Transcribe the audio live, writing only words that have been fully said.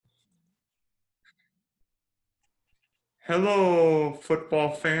Hello,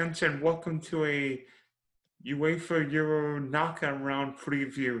 football fans, and welcome to a UEFA Euro Knockout Round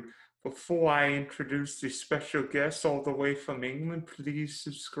preview. Before I introduce the special guest all the way from England, please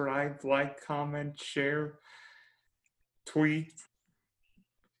subscribe, like, comment, share, tweet,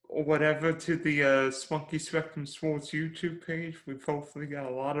 or whatever to the Spunky Spectrum Sports YouTube page. We've hopefully got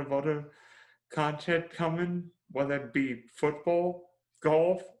a lot of other content coming, whether it be football,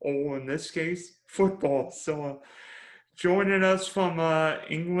 golf, or in this case, football. So, joining us from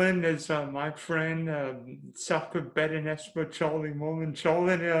England is my friend, soccer betting expert Charlie Mullan.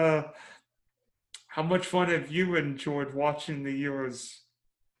 Charlie, how much fun have you enjoyed watching the Euros?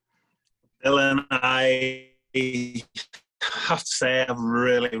 Dylan, I have to say I've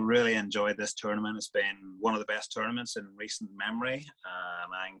really enjoyed this tournament. It's been one of the best tournaments in recent memory.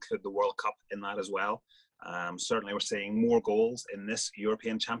 I include the World Cup in that as well. Certainly we're seeing more goals in this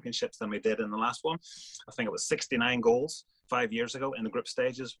European Championships than we did in the last one. I think it was 69 goals 5 years ago in the group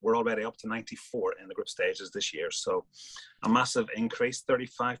stages. We're already up to 94 in the group stages this year. So a massive increase,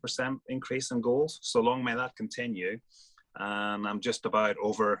 35% increase in goals. So long may that continue. And I'm just about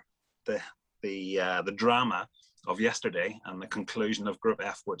over the drama of yesterday and the conclusion of Group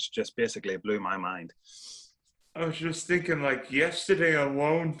F, which just basically blew my mind. I was just thinking, like, yesterday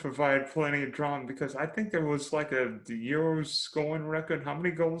alone provided plenty of drama because I think there was like the Euros scoring record. How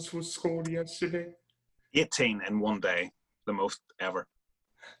many goals was scored yesterday? 18 in one day, the most ever.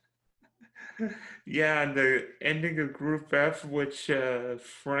 Yeah, and the ending of Group F, which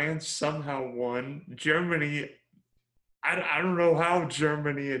France somehow won. Germany, I don't know how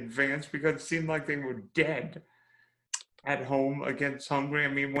Germany advanced because it seemed like they were dead at home against Hungary. I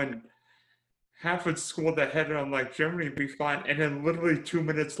mean, when Havertz scored the header, I'm like, Germany would be fine. And then literally 2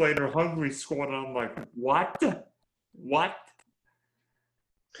 minutes later, Hungary scored, and I'm like, what? What?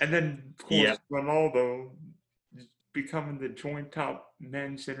 And then, of Yeah, course, Ronaldo becoming the joint top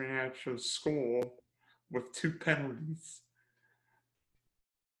men's international scorer with two penalties.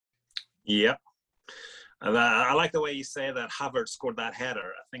 yeah. And I like the way you say that Havertz scored that header.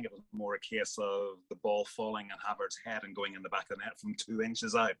 I think it was more a case of the ball falling on Havertz's head and going in the back of the net from 2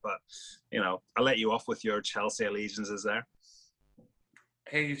 inches out. But, I'll let you off with your Chelsea allegiances there.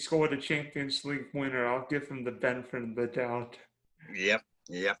 Hey, he scored a Champions League winner. I'll give him the benefit of the doubt. Yep,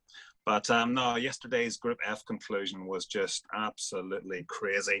 yep. But no, yesterday's Group F conclusion was just absolutely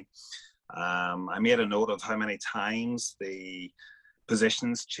crazy. I made a note of how many times the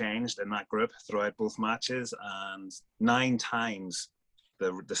positions changed in that group throughout both matches, and 9 times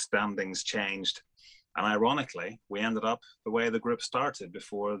the standings changed. And ironically, we ended up the way the group started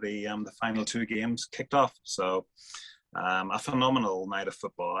before the final 2 games kicked off. So a phenomenal night of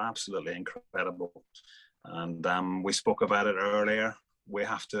football, absolutely incredible. And we spoke about it earlier. We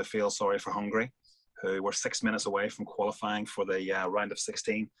have to feel sorry for Hungary, who were 6 minutes away from qualifying for the round of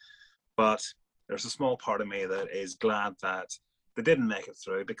 16. But there's a small part of me that is glad that they didn't make it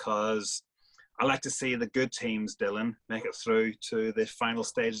through, because I like to see the good teams, Dylan, make it through to the final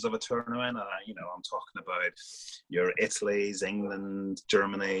stages of a tournament. I'm talking about your Italy's, England,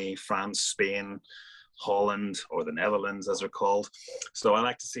 Germany, France, Spain, Holland, or the Netherlands, as they're called. So I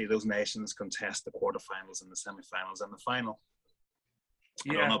like to see those nations contest the quarterfinals and the semifinals and the final.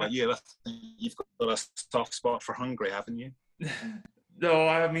 I don't know Yeah. about you. You've got a soft spot for Hungary, haven't you? No,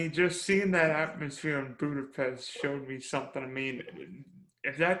 I mean, just seeing that atmosphere in Budapest showed me something. I mean,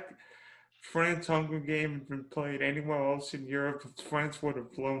 if that France-Hungary game had been played anywhere else in Europe, France would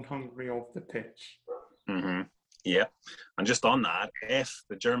have blown Hungary off the pitch. Mm-hmm. Yeah. And just on that, if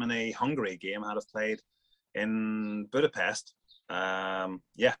the Germany-Hungary game had have played in Budapest,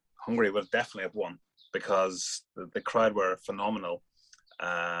 Hungary would definitely have won, because the crowd were phenomenal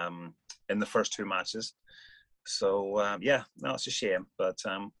in the first 2 matches. So, no, it's a shame. But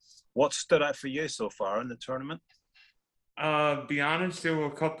what stood out for you so far in the tournament? Be honest, there were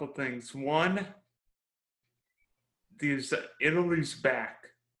a couple of things. One, Italy's back.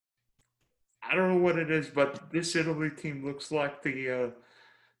 I don't know what it is, but this Italy team looks like the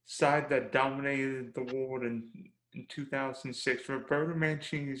side that dominated the world in 2006. Roberto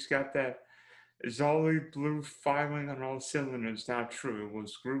Mancini's got that Zolly blue firing on all cylinders. Not true. It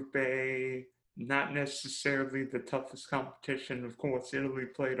was Group A, not necessarily the toughest competition. Of course, Italy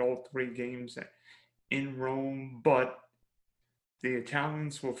played all 3 games in Rome, but the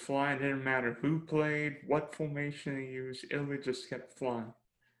Italians were flying. It didn't matter who played, what formation they used. Italy just kept flying.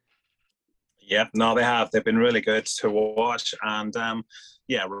 Yeah, no, they have. They've been really good to watch. And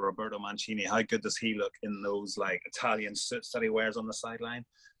Roberto Mancini, how good does he look in those like Italian suits that he wears on the sideline?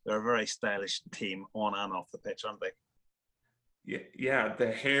 They're a very stylish team on and off the pitch, aren't they? Yeah,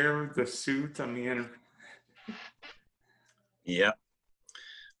 the hair, the suit. I mean, Yeah.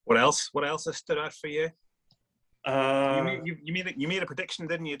 What else? What else has stood out for you? Uh, You made a prediction,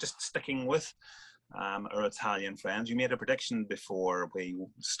 didn't you? Just sticking with our Italian friends. You made a prediction before we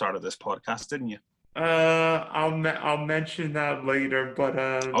started this podcast, didn't you? I'll mention that later, but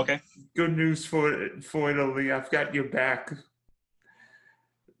Okay. good news for Italy. I've got your back.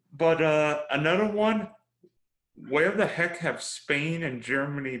 But another one, where the heck have Spain and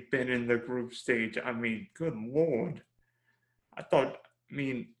Germany been in the group stage? I mean, good Lord. I thought, I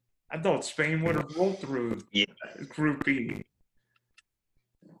mean, I thought Spain would have rolled through Yeah. Group B.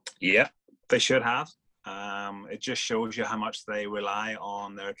 Yeah, they should have. It just shows you how much they rely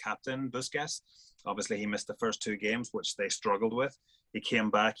on their captain, Busquets. Obviously, he missed the first 2 games, which they struggled with. He came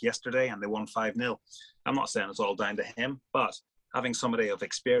back yesterday and they won 5-0. I'm not saying it's all down to him, but having somebody of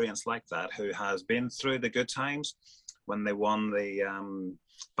experience like that who has been through the good times when they won the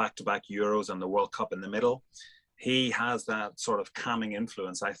back-to-back Euros and the World Cup in the middle, he has that sort of calming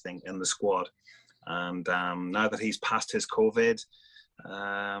influence, I think, in the squad. And now that he's past his COVID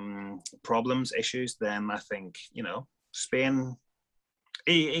problems, issues, then I think, Spain,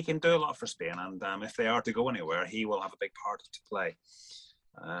 he can do a lot for Spain. And if they are to go anywhere, he will have a big part to play.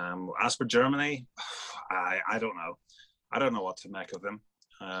 As for Germany, I don't know. I don't know what to make of them.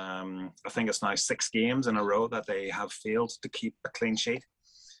 I think it's now 6 games in a row that they have failed to keep a clean sheet.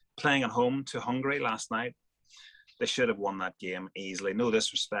 Playing at home to Hungary last night, they should have won that game easily. No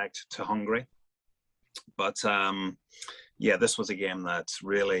disrespect to Hungary. But yeah, this was a game that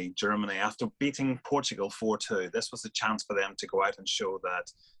really Germany, after beating Portugal 4-2, this was a chance for them to go out and show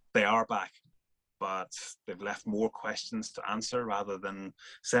that they are back. But they've left more questions to answer rather than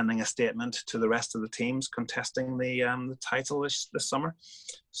sending a statement to the rest of the teams contesting the title this summer.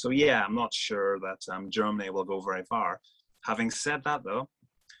 So yeah, I'm not sure that Germany will go very far. Having said that, though,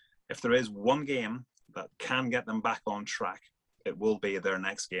 if there is one game that can get them back on track, it will be their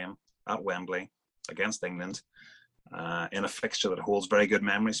next game at Wembley against England, in a fixture that holds very good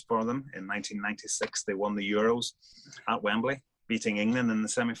memories for them. In 1996, they won the Euros at Wembley, beating England in the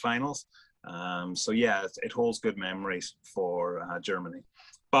semi-finals. So yeah, it holds good memories for Germany,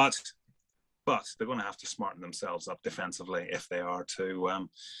 but they're going to have to smarten themselves up defensively if they are to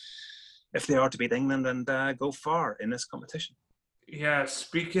beat England and go far in this competition. Yeah,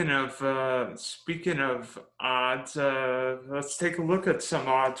 speaking of odds, let's take a look at some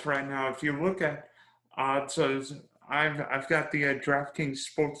odds right now. If you look at odds, I've got the DraftKings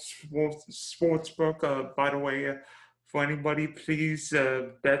Sportsbook. By the way, for anybody, please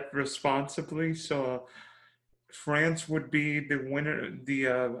bet responsibly. So France would be the winner,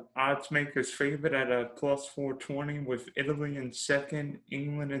 the odds makers favorite at a plus 420, with Italy in second,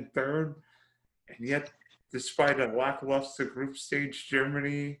 England in third, and yet, despite a lackluster group stage,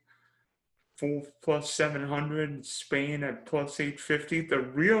 Germany full plus 700, Spain at plus 850. The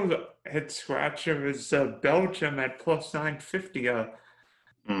real head scratcher is Belgium at plus 950.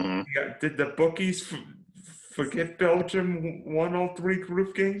 Mm-hmm. Yeah, did the bookies forget Belgium won all 3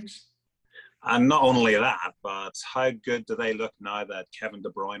 group games? And not only that, but how good do they look now that Kevin De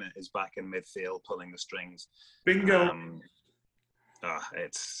Bruyne is back in midfield pulling the strings? Bingo.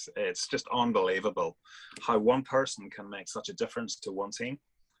 It's just unbelievable how one person can make such a difference to one team.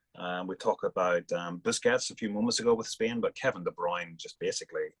 We talked about Busquets a few moments ago with Spain, but Kevin De Bruyne just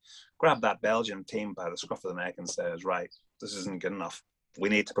basically grabbed that Belgian team by the scruff of the neck and says, right, this isn't good enough. We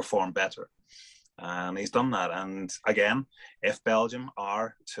need to perform better. And he's done that. And again, if Belgium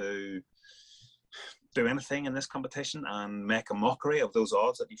are to do anything in this competition and make a mockery of those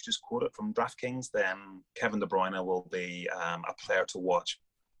odds that you've just quoted from DraftKings, then Kevin De Bruyne will be a player to watch.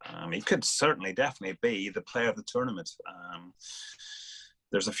 He could definitely be the player of the tournament.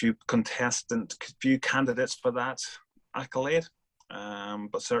 There's a few candidates for that accolade,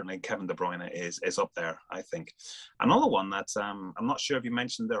 but certainly Kevin De Bruyne is up there, I think. Another one that's I'm not sure if you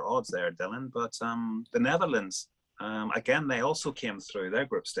mentioned their odds there, Dylan, but the Netherlands. Again, they also came through their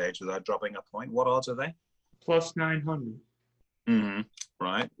group stage without dropping a point. What odds are they? Plus 900. Mm-hmm.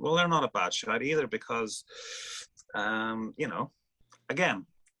 Right. Well, they're not a bad shot either because, again,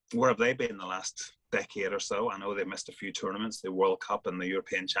 where have they been in the last decade or so? I know they missed a few tournaments, the World Cup and the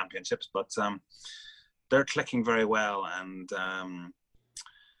European Championships, but they're clicking very well. And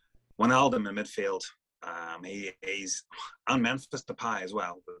Wijnaldum in midfield, he's and Memphis Depay as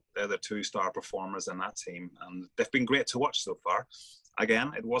well. They're the 2-star performers in that team, and they've been great to watch so far.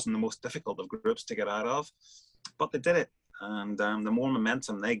 Again, it wasn't the most difficult of groups to get out of, but they did it. And the more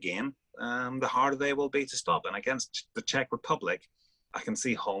momentum they gain, the harder they will be to stop. And against the Czech Republic, I can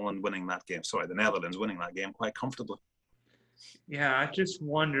see Holland winning that game. Sorry, the Netherlands winning that game quite comfortably. Yeah, I just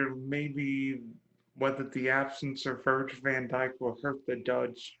wonder maybe whether the absence of Virgil van Dijk will hurt the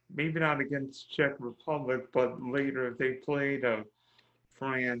Dutch. Maybe not against Czech Republic, but later if they played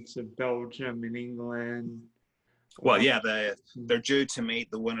France and Belgium and England. Well, Or, yeah, they're due to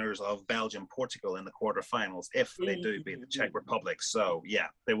meet the winners of Belgium, Portugal in the quarterfinals if they do beat the Czech Republic. So, yeah,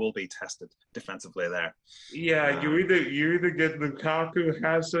 they will be tested defensively there. yeah, you either get Lukaku,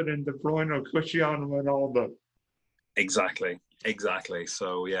 Hazard, and De Bruyne, or Cristiano Ronaldo. Exactly.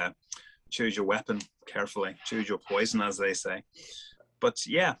 So, yeah, choose your weapon carefully. Choose your poison, as they say. But,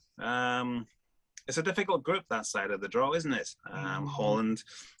 yeah, it's a difficult group, that side of the draw, isn't it? Holland,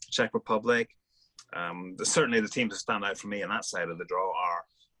 Czech Republic. Certainly the teams that stand out for me on that side of the draw are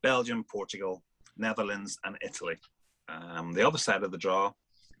Belgium, Portugal, Netherlands, and Italy. The other side of the draw,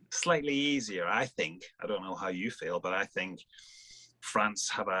 slightly easier, I think. I don't know how you feel, but I think France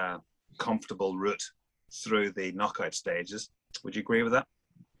have a comfortable route through the knockout stages. Would you agree with that?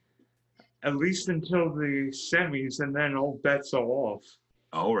 At least until the semis, and then all bets are off.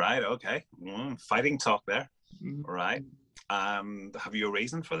 Oh, right. Okay. Fighting talk there. All right. Have you a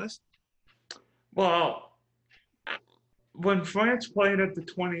reason for this? Well, when France played at the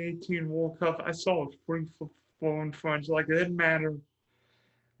 2018 World Cup, I saw a free-flowing France. Like, it didn't matter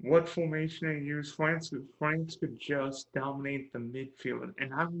what formation they used. France could just dominate the midfield.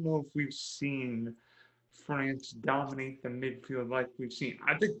 And I don't know if we've seen France dominate the midfield like we've seen.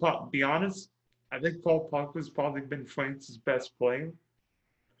 I think, to be honest, I think Paul Pogba's probably been France's best player.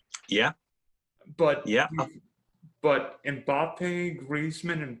 Yeah. But yeah. But Mbappe,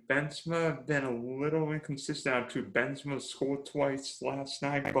 Griezmann, and Benzema have been a little inconsistent. Too. Benzema scored twice last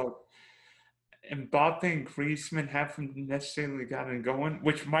night, but Mbappe and Griezmann haven't necessarily gotten going,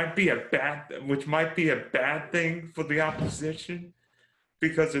 which might be a bad thing for the opposition,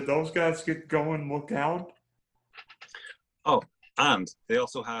 because if those guys get going, look out. Oh, and they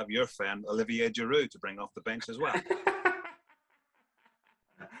also have your friend Olivier Giroud to bring off the bench as well.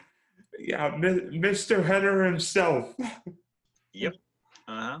 Yeah, Mr. Header himself. Yep.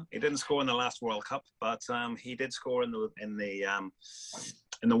 He didn't score in the last World Cup, but he did score in the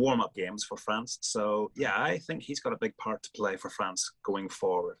warm-up games for France. So yeah, I think he's got a big part to play for France going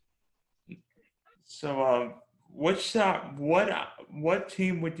forward. So, what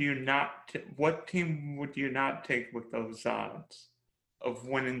team would you not take with those odds of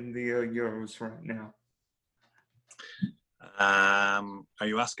winning the Euros right now? Are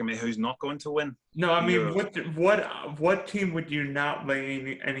you asking me who's not going to win? No, I mean, what team would you not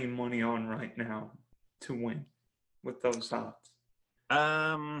lay any money on right now to win with those odds?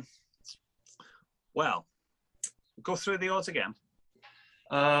 Well, go through the odds again.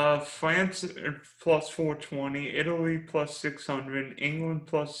 France plus 420, Italy plus 600, England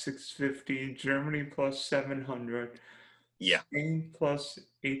plus 650, Germany plus 700. Yeah. Spain plus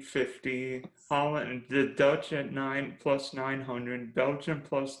 850, Holland, the Dutch at 9 plus 900, Belgium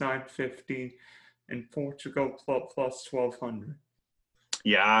plus 950, and Portugal plus 1200.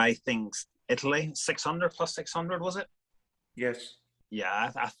 Yeah, I think Italy 600 plus 600, was it? Yes.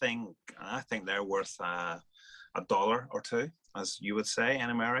 Yeah, I think they're worth $1 or $2, as you would say in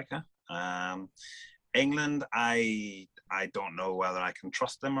America. England, I don't know whether I can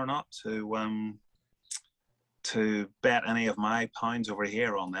trust them or not to bet any of my pounds over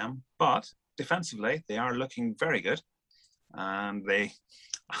here on them, but defensively they are looking very good. And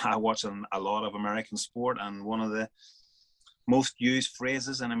I watch a lot of American sport, and one of the most used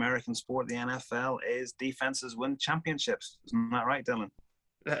phrases in American sport, the NFL, is defenses win championships. Isn't that right, Dylan?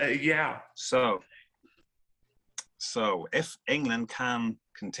 Yeah. So if England can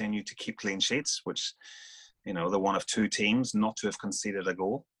continue to keep clean sheets, which, you know, they're one of two teams not to have conceded a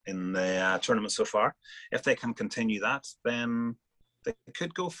goal in the tournament so far, if they can continue that, then they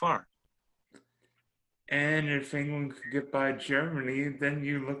could go far. And if England could get by Germany, then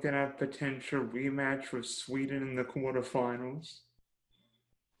you're looking at a potential rematch with Sweden in the quarterfinals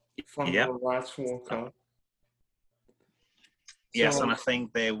from the last World Cup. Yes, and I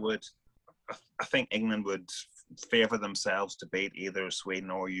think England would favour themselves to beat either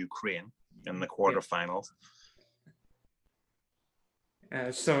Sweden or Ukraine in the quarterfinals.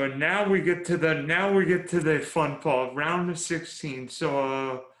 So now we get to the fun part, round of 16.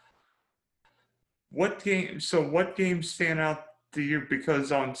 So what games stand out to you?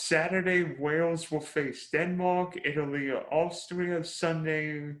 Because on Saturday, Wales will face Denmark, Italy, Austria.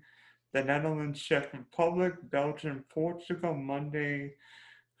 Sunday, the Netherlands, Czech Republic, Belgium, Portugal. Monday,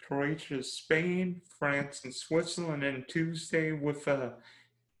 Croatia, Spain, France, and Switzerland. And Tuesday with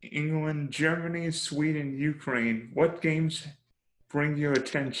England, Germany, Sweden, Ukraine. What games bring your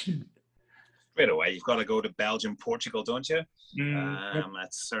attention? Straight away, you've got to go to Belgium, Portugal, don't you? Yep.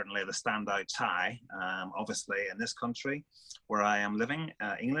 That's certainly the standout tie. Obviously, in this country where I am living,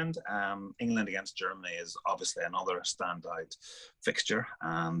 England, England against Germany is obviously another standout fixture.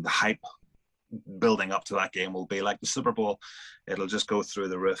 The hype building up to that game will be like the Super Bowl. It'll just go through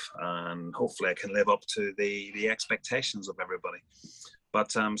the roof, and hopefully it can live up to the expectations of everybody.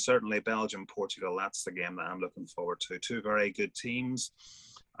 But certainly Belgium, Portugal, that's the game that I'm looking forward to. Two very good teams.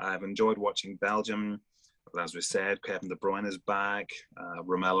 I've enjoyed watching Belgium. As we said, Kevin De Bruyne is back.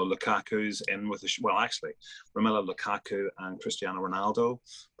 Romelu Lukaku's in with Romelu Lukaku and Cristiano Ronaldo,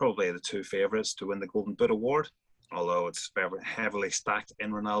 probably the two favourites to win the Golden Boot award, although it's very heavily stacked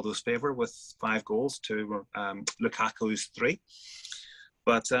in Ronaldo's favour with 5 goals to Lukaku's 3.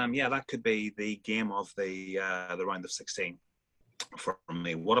 But yeah, that could be the game of the round of 16 for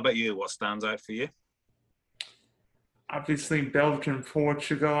me. What about you? What stands out for you? Obviously, Belgium,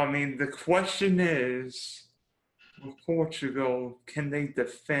 Portugal. I mean, the question is, with Portugal, can they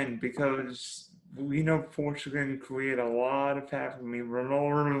defend? Because we know Portugal can create a lot of havoc. I mean,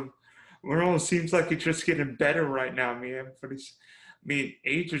 Ronaldo seems like he's just getting better right now, man. But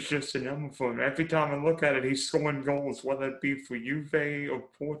age is just a number for him. Every time I look at it, he's scoring goals, whether it be for Juve or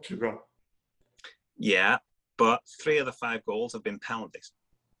Portugal. Yeah, but 3 of the 5 goals have been penalties.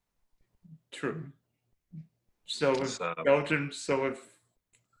 True. So if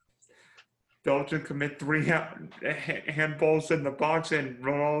Belgium commit 3 handballs in the box and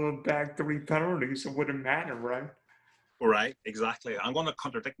Ronaldo back 3 penalties, it wouldn't matter, right? Right, exactly. I'm going to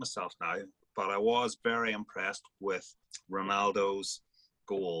contradict myself now, but I was very impressed with Ronaldo's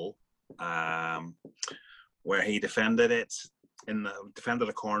goal, where he defended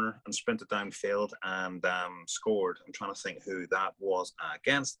a corner and sprinted downfield and scored. I'm trying to think who that was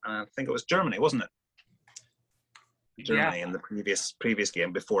against. I think it was Germany, wasn't it? Germany in the previous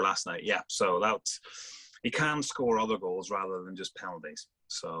game before last night. Yeah, so he can score other goals rather than just penalties.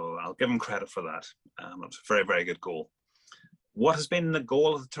 So I'll give him credit for that. It's a very, very good goal. What has been the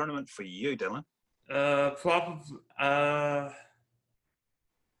goal of the tournament for you, Dylan?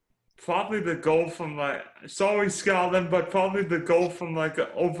 Probably the goal from sorry Scotland, but probably the goal from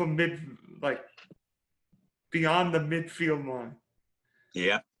beyond the midfield line.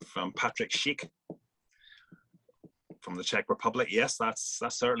 Yeah, from Patrick Schick from the Czech Republic. Yes, that's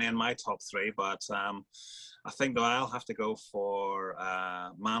certainly in my top 3, but I think that I'll have to go for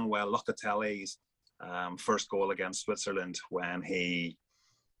Manuel Locatelli's first goal against Switzerland when he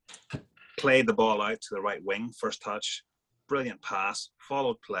played the ball out to the right wing, first touch, brilliant pass,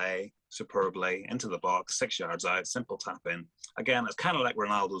 followed play superbly into the box, 6 yards out, simple tap in. Again, it's kind of like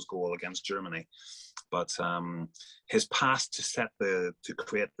Ronaldo's goal against Germany, but his pass to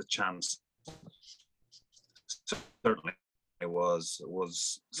create the chance certainly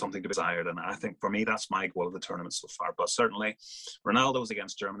was something to be desired, and I think for me that's my goal of the tournament so far. But certainly Ronaldo's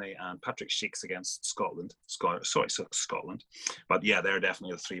against Germany and Patrick Schick's against Scotland. But yeah, they're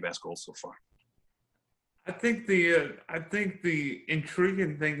definitely the 3 best goals so far. I think the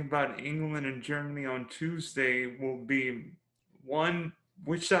intriguing thing about England and Germany on Tuesday will be, one,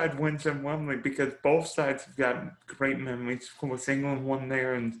 which side wins in Wembley, because both sides have got great memories. Of course, England won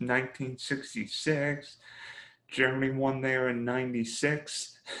there in 1966. Germany won there in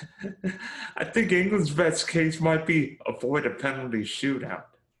 96. I think England's best case might be avoid a penalty shootout.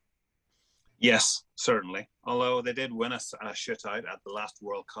 Yes, certainly. Although they did win a shootout at the last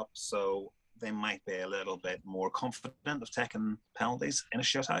World Cup, so they might be a little bit more confident of taking penalties in a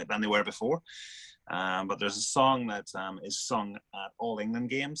shootout than they were before. But there's a song that is sung at all England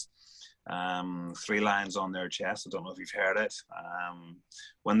games. 3 lines on their chest. I don't know if you've heard it.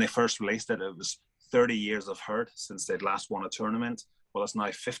 When they first released it, it was 30 years of hurt since they'd last won a tournament. Well, it's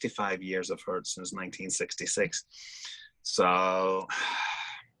now 55 years of hurt since 1966. So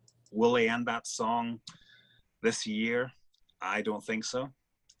will they end that song this year? I don't think so.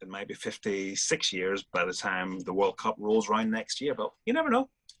 It might be 56 years by the time the World Cup rolls around next year, but you never know.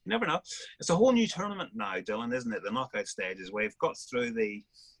 You never know. It's a whole new tournament now, Dylan, isn't it? The knockout stages. We've got through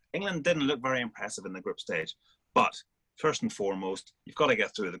England didn't look very impressive in the group stage, but first and foremost, you've got to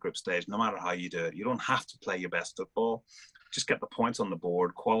get through the group stage no matter how you do it. You don't have to play your best football. Just get the points on the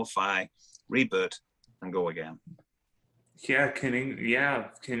board, qualify, reboot, and go again. Yeah, can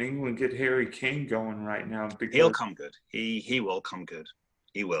England get Harry Kane going right now? Because he'll come good. He will come good.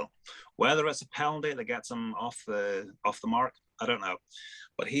 He will. Whether it's a penalty that gets him off the mark, I don't know.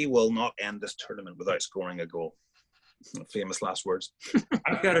 But he will not end this tournament without scoring a goal. Famous last words.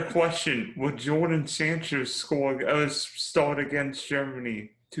 I've got a question. Will Jordan Sancho start against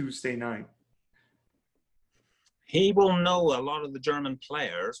Germany Tuesday night? He will know a lot of the German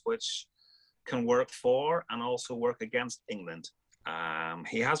players, which can work for and also work against England.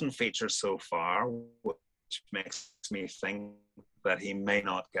 He hasn't featured so far, which makes me think that he may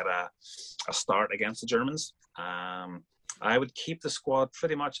not get a start against the Germans. I would keep the squad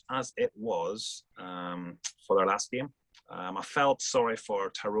pretty much as it was for their last game. I felt sorry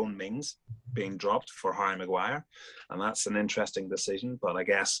for Tyrone Mings being dropped for Harry Maguire, and that's an interesting decision, but I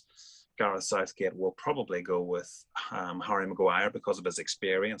guess Gareth Southgate will probably go with Harry Maguire because of his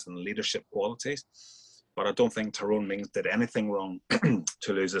experience and leadership qualities. But I don't think Tyrone Mings did anything wrong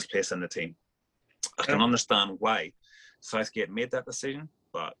to lose his place in the team. I can understand why Southgate made that decision,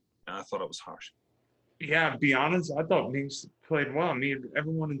 but I thought it was harsh. Yeah, to be honest, I thought Mings played well. I mean,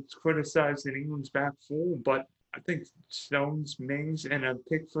 everyone has criticized England's back four, but I think Stones, Mings, and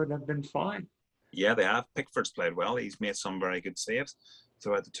Pickford have been fine. Yeah, they have. Pickford's played well. He's made some very good saves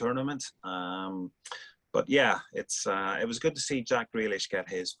throughout the tournament. But yeah, it was good to see Jack Grealish get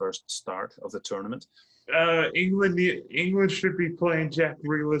his first start of the tournament. England should be playing Jack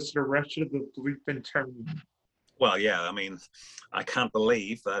Grealish the rest of the bleeping tournament. Well, yeah, I mean, I can't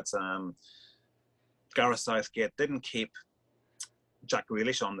believe that Gareth Southgate didn't keep Jack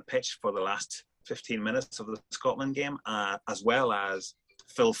Grealish on the pitch for the last 15 minutes of the Scotland game, as well as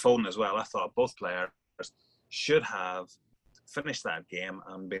Phil Foden as well. I thought both players should have finished that game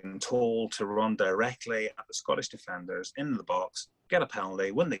and been told to run directly at the Scottish defenders in the box, get a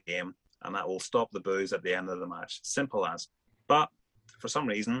penalty, win the game, and that will stop the boos at the end of the match. Simple as. But for some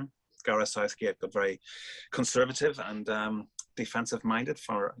reason, Gareth Southgate got very conservative and defensive-minded.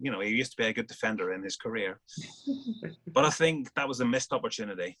 He used to be a good defender in his career. But I think that was a missed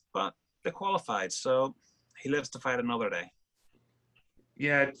opportunity. But they qualified, so he lives to fight another day.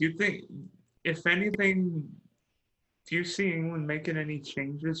 Yeah, do you think, if anything, do you see England making any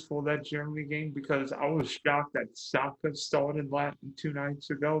changes for that Germany game? Because I was shocked that Saka started 2 nights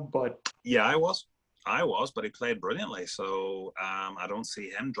ago, but... Yeah, I was, but he played brilliantly, so I don't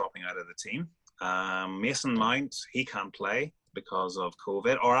see him dropping out of the team. Mason Mount, he can't play because of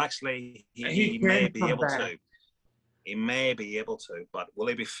COVID, or actually, he may be able to. He may be able to, but will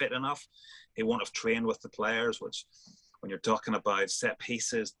he be fit enough? He won't have trained with the players, which, when you're talking about set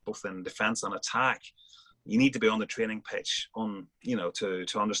pieces, both in defence and attack, you need to be on the training pitch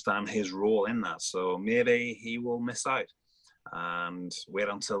to understand his role in that. So maybe he will miss out and wait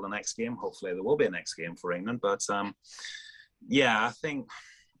until the next game. Hopefully there will be a next game for England. But yeah, I think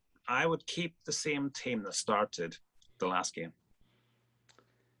I would keep the same team that started the last game.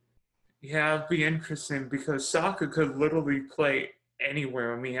 Yeah, it'd be interesting because Saka could literally play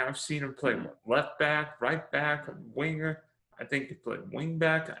anywhere. I mean, I've seen him play left back, right back, winger. I think he played wing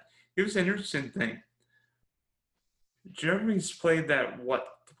back. It was an interesting thing. Germany's played that,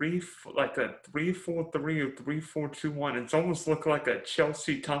 like a 3-4-3 or 3-4-2-1. It's almost looked like a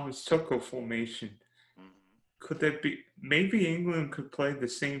Chelsea Thomas Tuchel formation. Could that be? Maybe England could play the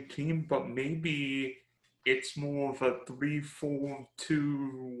same team, but maybe it's more of a 3-4-2-1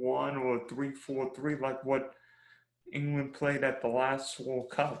 or 3-4-3, like what England played at the last World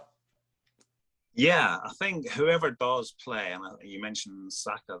Cup. Yeah, I think whoever does play, and you mentioned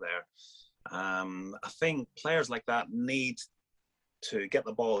Saka there, I think players like that need to get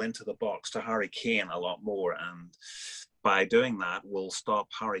the ball into the box to Harry Kane a lot more, and by doing that will stop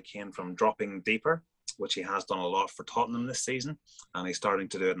Harry Kane from dropping deeper, which he has done a lot for Tottenham this season, and he's starting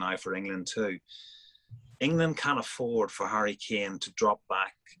to do it now for England too. England can't afford for Harry Kane to drop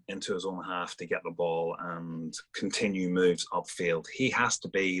back into his own half to get the ball and continue moves upfield. He has to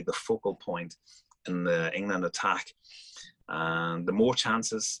be the focal point in the England attack, and the more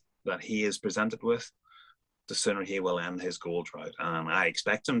chances that he is presented with, the sooner he will end his goal drought. And I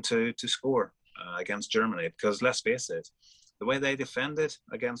expect him to score against Germany, because let's face it, the way they defended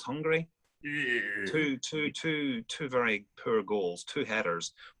against Hungary, two very poor goals, 2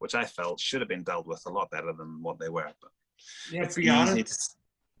 headers, which I felt should have been dealt with a lot better than what they were. But yeah,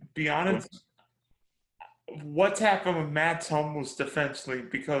 be honest. What's happened with Matt Hummels defensively,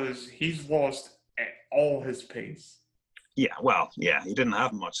 because he's lost all his pace. Yeah, well, yeah, he didn't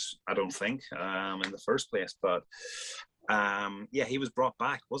have much, I don't think, in the first place. But yeah, he was brought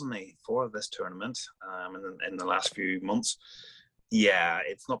back, wasn't he, for this tournament in the last few months. Yeah,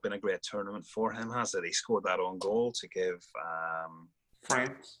 it's not been a great tournament for him, has it? He scored that own goal to give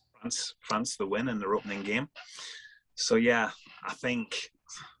France the win in their opening game. So yeah, I think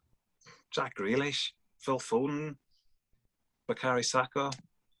Jack Grealish, Phil Foden, Bukayo Saka,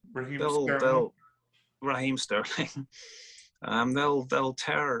 Raheem Sterling, they'll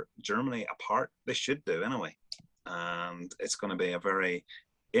tear Germany apart. They should do anyway, and it's going to be a very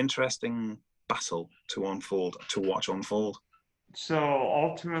interesting battle to watch unfold. So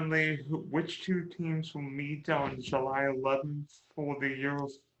ultimately, which two teams will meet on July 11th for the Euro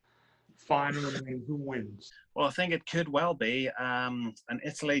final, and then who wins? Well, I think it could well be an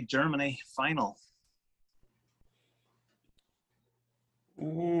Italy-Germany final.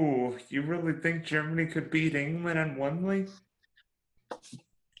 Ooh, you really think Germany could beat England at Wembley?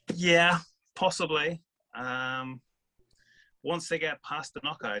 Yeah, possibly. Once they get past the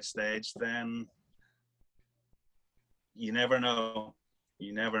knockout stage, then you never know.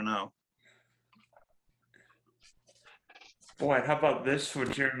 You never know. Boy, how about this for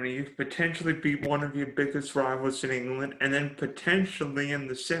Germany? You potentially beat one of your biggest rivals in England, and then potentially in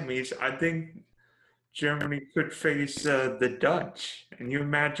the semis, I think Germany could face the Dutch. And you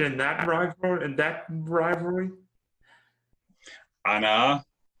imagine that rivalry? I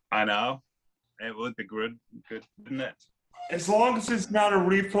know. It would be good, wouldn't it? As long as it's not a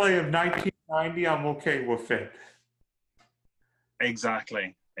replay of 1990, I'm okay with it.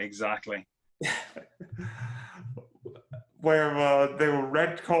 Exactly. Where they were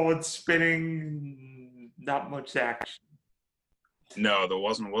red cards spinning, not much action. No, there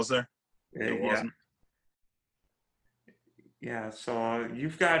wasn't, was there? There Yeah. wasn't. Yeah, so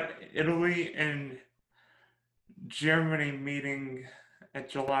you've got Italy and Germany meeting at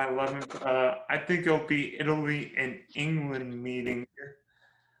July 11th. I think it'll be Italy and England meeting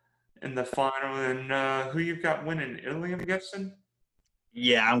in the final. And who you've got winning? Italy, I'm guessing?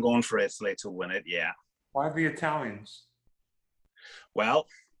 Yeah, I'm going for Italy to win it, yeah. Why the Italians? Well,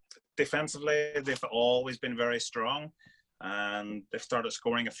 defensively, they've always been very strong, and they've started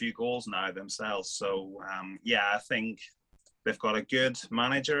scoring a few goals now themselves. So, yeah, I think they've got a good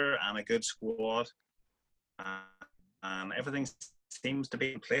manager and a good squad, and everything seems to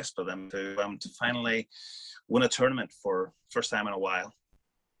be in place for them to finally win a tournament for first time in a while.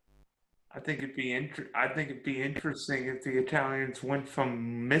 I think it'd be interesting if the Italians went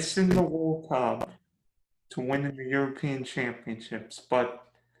from missing the World Cup to winning the European Championships. But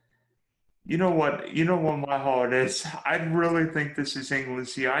you know what? You know what my heart is. I really think this is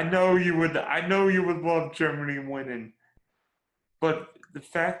England's year. I know you would. I know you would love Germany winning, but the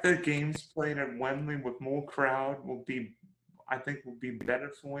fact that games played at Wembley with more crowd will be, I think, will be better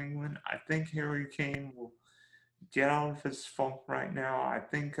for England. I think Harry Kane will get out of his funk right now. I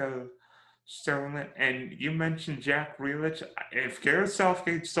think Sterling, and you mentioned Jack Grealish. If Gareth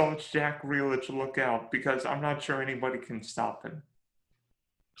Southgate starts Jack Grealish, look out, because I'm not sure anybody can stop him.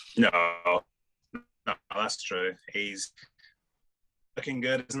 No, that's true. He's looking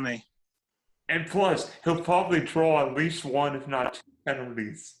good, isn't he? And plus, he'll probably draw at least one, if not two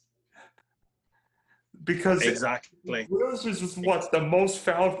penalties. Because exactly, Grealish is what, the most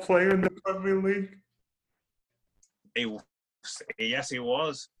fouled player in the Premier League? Yes, he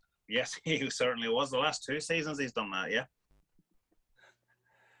was. Yes, he certainly was. The last 2 seasons he's done that, yeah.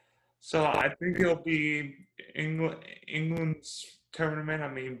 So I think it'll be England's tournament. I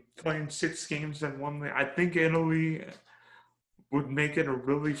mean, playing 6 games in one league. I think Italy would make it a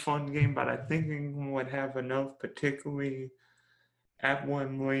really fun game, but I think England would have enough, particularly at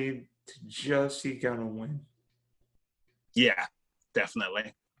Wembley, to just eke out a win. Yeah,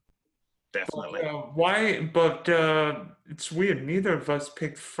 definitely. Definitely. But, why? But it's weird. Neither of us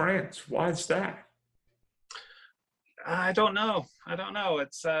picked France. Why is that? I don't know.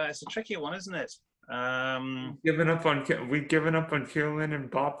 It's a tricky one, isn't it? We given up on Kylian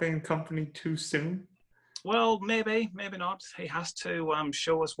Mbappe and company too soon? Well, maybe not. He has to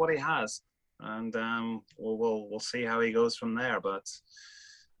show us what he has, and we'll see how he goes from there. But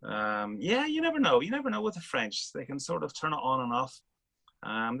yeah, you never know. You never know with the French. They can sort of turn it on and off.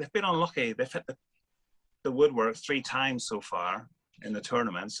 They've been unlucky. They've hit the woodwork 3 times so far in the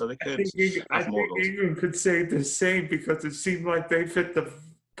tournament, so they could. I think England could say the same, because it seemed like they've hit the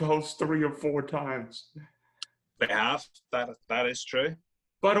post 3 or 4 times. They have. That is true.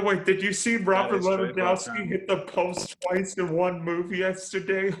 By the way, did you see Robert Lewandowski hit the post twice in one move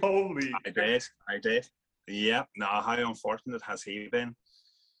yesterday? Holy! I did. Yeah. Now, how unfortunate has he been?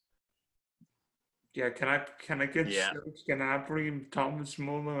 Yeah, can I get Serge Gnabry, Thomas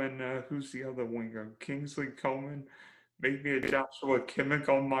Muller, and who's the other winger? Kingsley Coman, maybe a Joshua Kimmich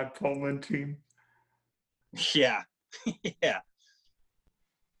on my Poland team. Yeah, yeah,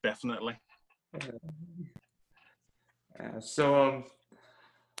 definitely. So,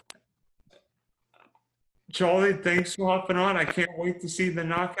 Charlie, thanks for hopping on. I can't wait to see the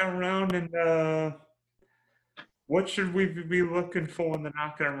knockout round. And what should we be looking for in the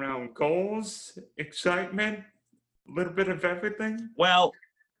knockout round? Goals, excitement, a little bit of everything? Well,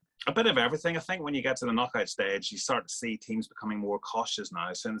 a bit of everything. I think when you get to the knockout stage, you start to see teams becoming more cautious now.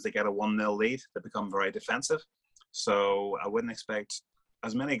 As soon as they get a 1-0 lead, they become very defensive. So I wouldn't expect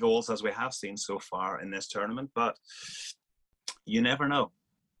as many goals as we have seen so far in this tournament, but you never know.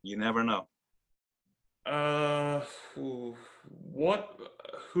 You never know. What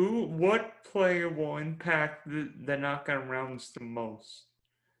player will impact the knockout rounds the most?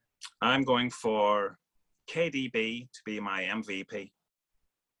 I'm going for KDB to be my MVP.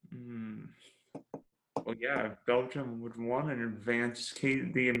 Well, yeah, if Belgium would want an advance,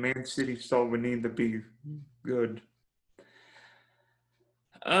 the Man City star would need to be good.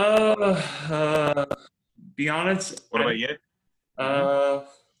 Be honest. What about you?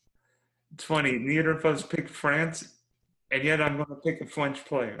 It's funny. Neither of us picked France, and yet I'm going to pick a French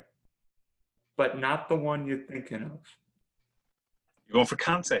player, but not the one you're thinking of. You're going for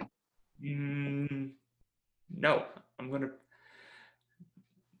Kante? No, I'm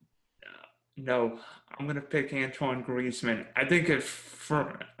gonna pick Antoine Griezmann. I think if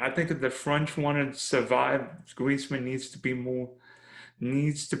the French wanted to survive, Griezmann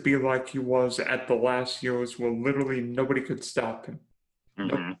needs to be like he was at the last Euros, where literally nobody could stop him.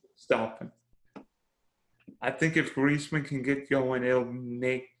 Nobody could stop him. I think if Griezmann can get going, it'll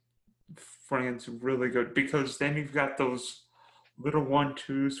make France really good, because then you've got those little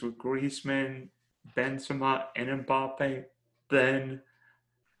 1-2s with Griezmann, Benzema, and Mbappe. Then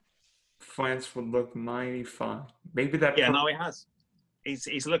France would look mighty fine. Maybe that. Yeah, no, he has.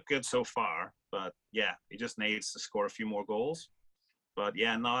 He's looked good so far, but yeah, he just needs to score a few more goals. But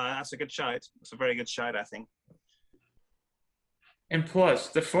yeah, no, that's a good shout. It's a very good shout, I think. And plus,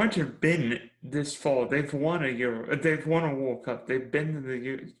 the French have been this far. They've won a Euro. They've won a World Cup. They've been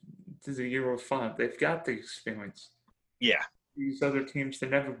to the Euro final. They've got the experience. Yeah. These other teams, they've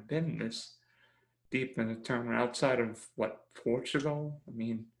never been this deep in the tournament outside of Portugal. I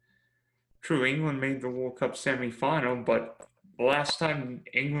mean, true, England made the World Cup semifinal, but the last time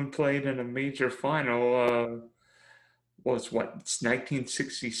England played in a major final was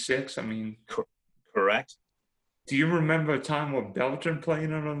 1966. I mean, correct. Do you remember a time where Belgium played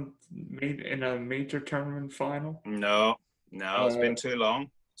in a major tournament final? No, it's been too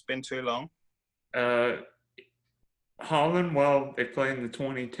long. It's been too long. Holland, well, they played in the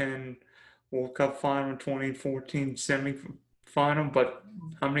 2010 World Cup final, 2014 semi-final, but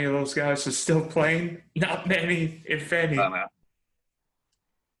how many of those guys are still playing? Not many, if any.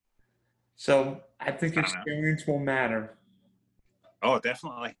 So I think experience will matter. Oh,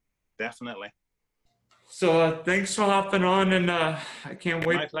 definitely. Definitely. So thanks for hopping on, and I can't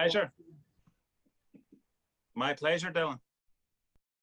wait. My pleasure. My pleasure, Dylan.